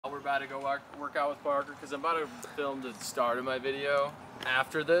about to go work out with Parker because I'm about to film the start of my video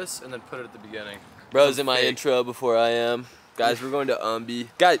after this and then put it at the beginning. Bro's in my intro before I am. Guys, we're going to Umby.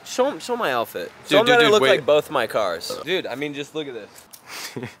 Guys, show my outfit. Show them that I look like both my cars. Dude, I mean, just look at this.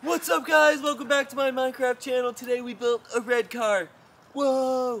 What's up, guys? Welcome back to my Minecraft channel. Today we built a red car.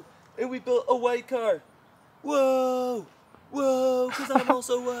 Whoa! And we built a white car. Whoa! Whoa, because I'm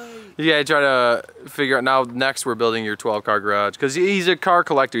also white. You gotta try to figure out, now next we're building your 12 car garage. Because he's a car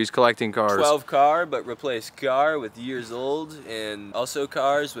collector, he's collecting cars. 12 car, but replace car with years old, and also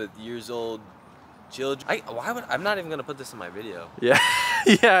cars with years old children. I'm not even gonna put this in my video. Yeah,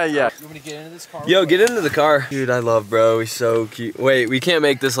 yeah. You want me to get into this car? Yo, get into the car. Dude, I love bro, he's so cute. Wait, we can't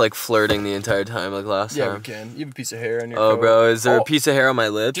make this like flirting the entire time like last time. Yeah, we can. You have a piece of hair on your coat. coat. Bro, is there a piece of hair on my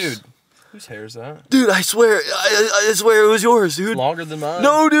lips? Dude. Whose hair is that? Dude, I swear, I swear it was yours, dude. Longer than mine.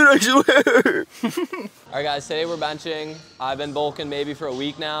 No, dude, I swear. All right, guys, today we're benching. I've been bulking maybe for a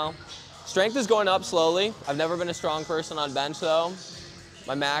week now. Strength is going up slowly. I've never been a strong person on bench, though.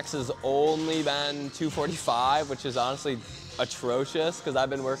 My max has only been 245, which is honestly atrocious because I've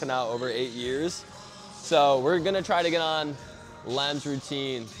been working out over 8 years. So we're gonna try to get on Lem's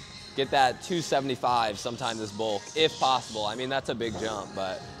routine, get that 275 sometime this bulk, if possible. I mean, that's a big jump,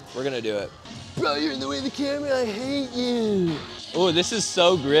 but we're gonna do it. Bro, you're in the way of the camera, I hate you. Oh, this is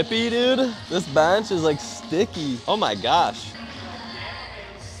so grippy, dude. This bench is like sticky. Oh my gosh.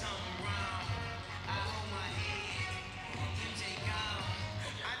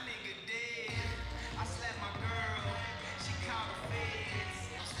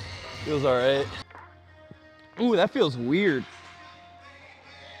 Feels all right. Ooh, that feels weird.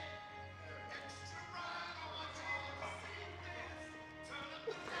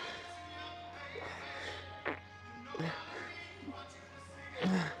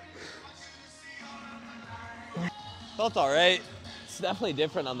 Felt all right. It's definitely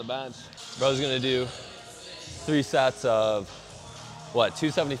different on the bench. Bro's gonna do 3 sets of, what,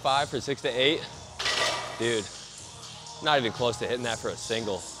 275 for 6 to 8? Dude, not even close to hitting that for a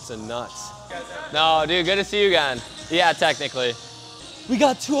single. It's a nuts. No, dude, good to see you again. Yeah, technically. We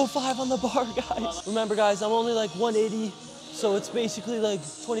got 205 on the bar, guys. Remember, guys, I'm only like 180, so it's basically like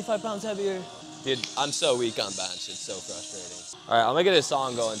 25 pounds heavier. Dude, I'm so weak on bench. It's so frustrating. All right, I'm gonna get a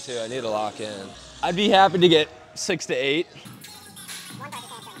song going too. I need to lock in. I'd be happy to get 6 to 8. One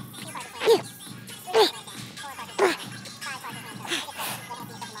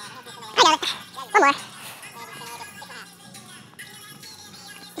more.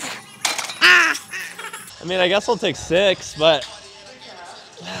 I mean, I guess I'll take 6, but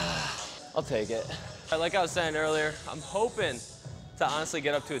I'll take it. Like I was saying earlier, I'm hoping to honestly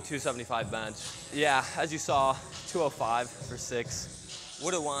get up to a 275 bench. Yeah, as you saw, 205 for 6.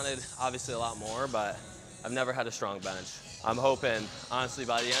 Would have wanted, obviously, a lot more, but I've never had a strong bench. I'm hoping, honestly,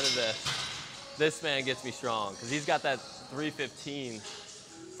 by the end of this man gets me strong, because he's got that 315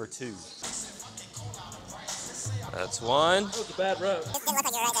 for 2. That's 1. That was a bad row. It didn't look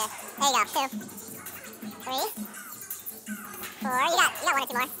like you were right there. There you go. 2, 3, 4. You got 1 or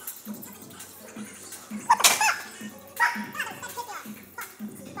 2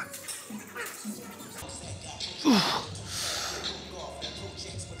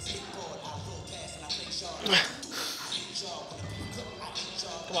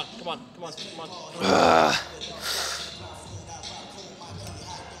 more. Come on.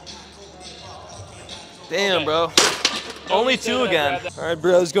 Damn, bro. Only 2 again. All right,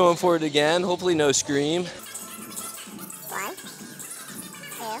 bro's going for it again. Hopefully no scream. 1, 2,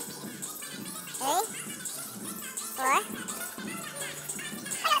 3, 4.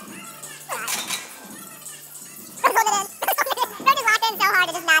 Bro just locked in so hard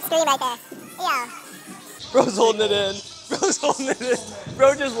to just not scream right there. Yo. Bro's holding it in. Bro's holding it in.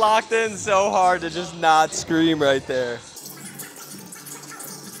 Bro just locked in so hard to just not scream right there.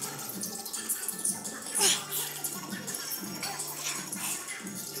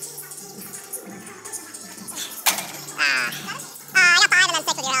 I got 5 and then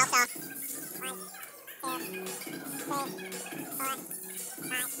 6 with your help, so. 1, 2, 3, 4, 5,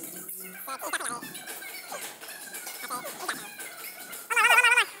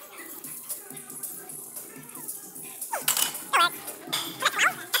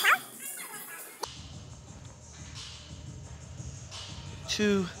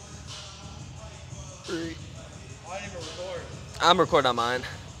 2, 3. I'm recording on mine.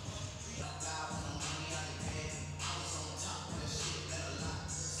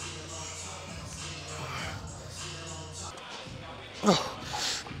 Oh.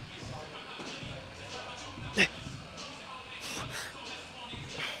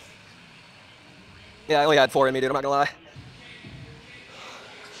 Yeah, I only had 4 in me, dude. I'm not gonna lie.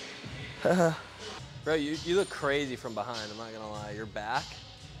 Bro, you look crazy from behind, I'm not gonna lie. Your back,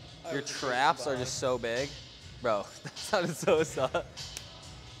 your traps are just so big. Bro, that sounded so sus.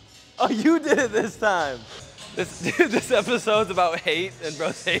 Oh, you did it this time. This episode's about hate, and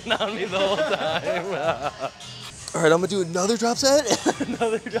bro's hating on me the whole time. All right, I'm gonna do another drop set.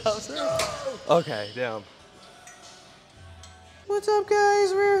 Another drop set. Okay, damn. What's up,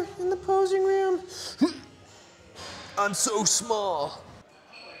 guys? We're in the posing room. I'm so small.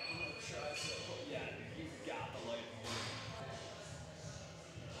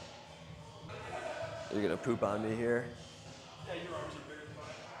 You're gonna poop on me here.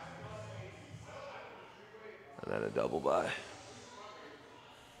 And then a double by.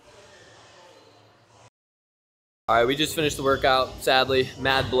 All right, we just finished the workout. Sadly,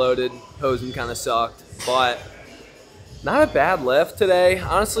 mad bloated. Posing kind of sucked, but not a bad lift today.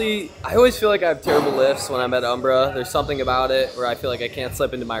 Honestly, I always feel like I have terrible lifts when I'm at Umbra. There's something about it where I feel like I can't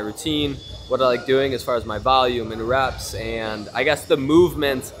slip into my routine, what I like doing as far as my volume and reps, and I guess the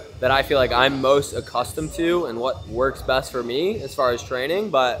movement that I feel like I'm most accustomed to and what works best for me as far as training.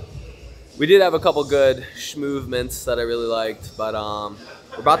 But we did have a couple good movements that I really liked. But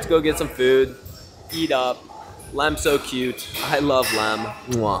we're about to go get some food, eat up. Lem's so cute. I love Lem.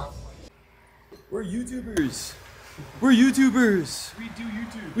 Mwah. We're YouTubers. We're YouTubers. We do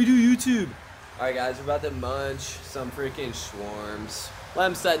YouTube. We do YouTube. All right, guys, we're about to munch some freaking shawarms.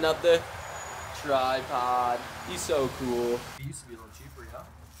 Lem's setting up the tripod. He's so cool. It used to be a little cheaper, yeah?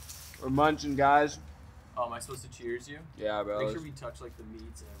 We're munching, guys. Oh, am I supposed to cheers you? Yeah, bro. Make sure we touch like the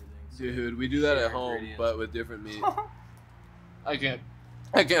meats and everything. Dude, we do that at home, but with different meat. I can't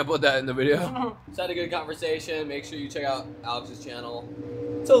put that in the video. Just had a good conversation. Make sure you check out Alex's channel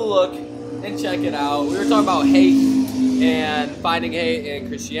to look and check it out. We were talking about hate and finding hate in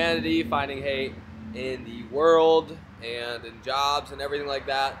Christianity, finding hate in the world and in jobs and everything like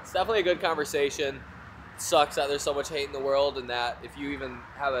that. It's definitely a good conversation. It sucks that there's so much hate in the world and that if you even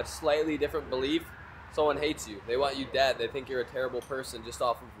have a slightly different belief, someone hates you. They want you dead. They think you're a terrible person just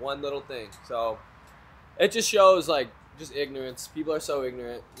off of one little thing. So it just shows like just ignorance. People are so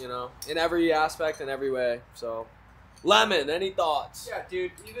ignorant, you know, in every aspect and every way. So, Lemon, any thoughts? Yeah,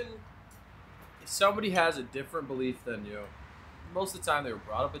 dude, even if somebody has a different belief than you, most of the time they were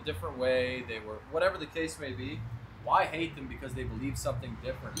brought up a different way, they were, whatever the case may be, why hate them because they believe something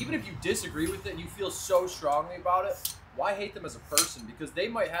different? Even if you disagree with it and you feel so strongly about it, why hate them as a person? Because they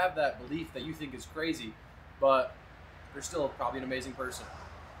might have that belief that you think is crazy, but they're still probably an amazing person.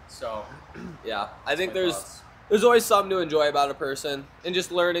 So, yeah, I think my thoughts. there's always something to enjoy about a person, and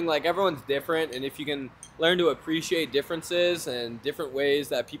just learning, like, everyone's different, and if you can learn to appreciate differences and different ways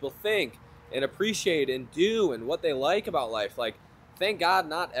that people think and appreciate and do and what they like about life, like, thank God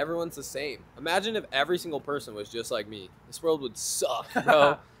not everyone's the same. Imagine if every single person was just like me. This world would suck,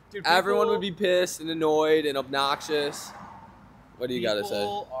 bro. Dude, Everyone would be pissed and annoyed and obnoxious. What do you got to say?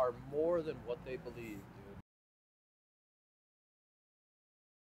 People are more than what they believe, dude.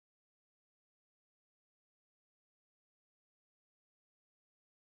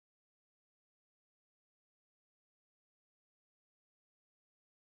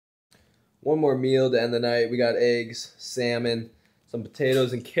 One more meal to end the night. We got eggs, salmon, some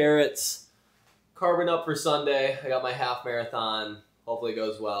potatoes and carrots. Carbon up for Sunday. I got my half marathon. Hopefully it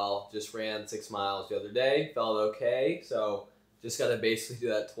goes well. Just ran 6 miles the other day. Felt okay. So just got to basically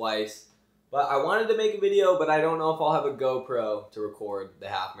do that twice. But I wanted to make a video, but I don't know if I'll have a GoPro to record the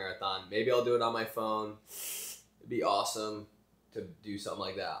half marathon. Maybe I'll do it on my phone. It'd be awesome to do something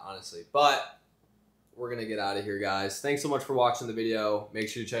like that, honestly. But we're going to get out of here, guys. Thanks so much for watching the video. Make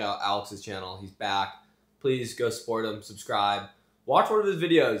sure to check out Alex's channel. He's back. Please go support him. Subscribe. Watch one of his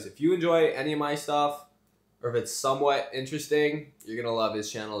videos. If you enjoy any of my stuff, or if it's somewhat interesting, you're going to love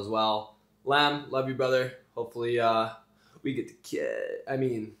his channel as well. Lam, love you, brother. Hopefully we get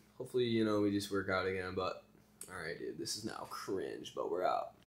hopefully, you know, we just work out again. But, all right, dude, this is now cringe, but we're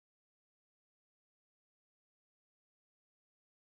out.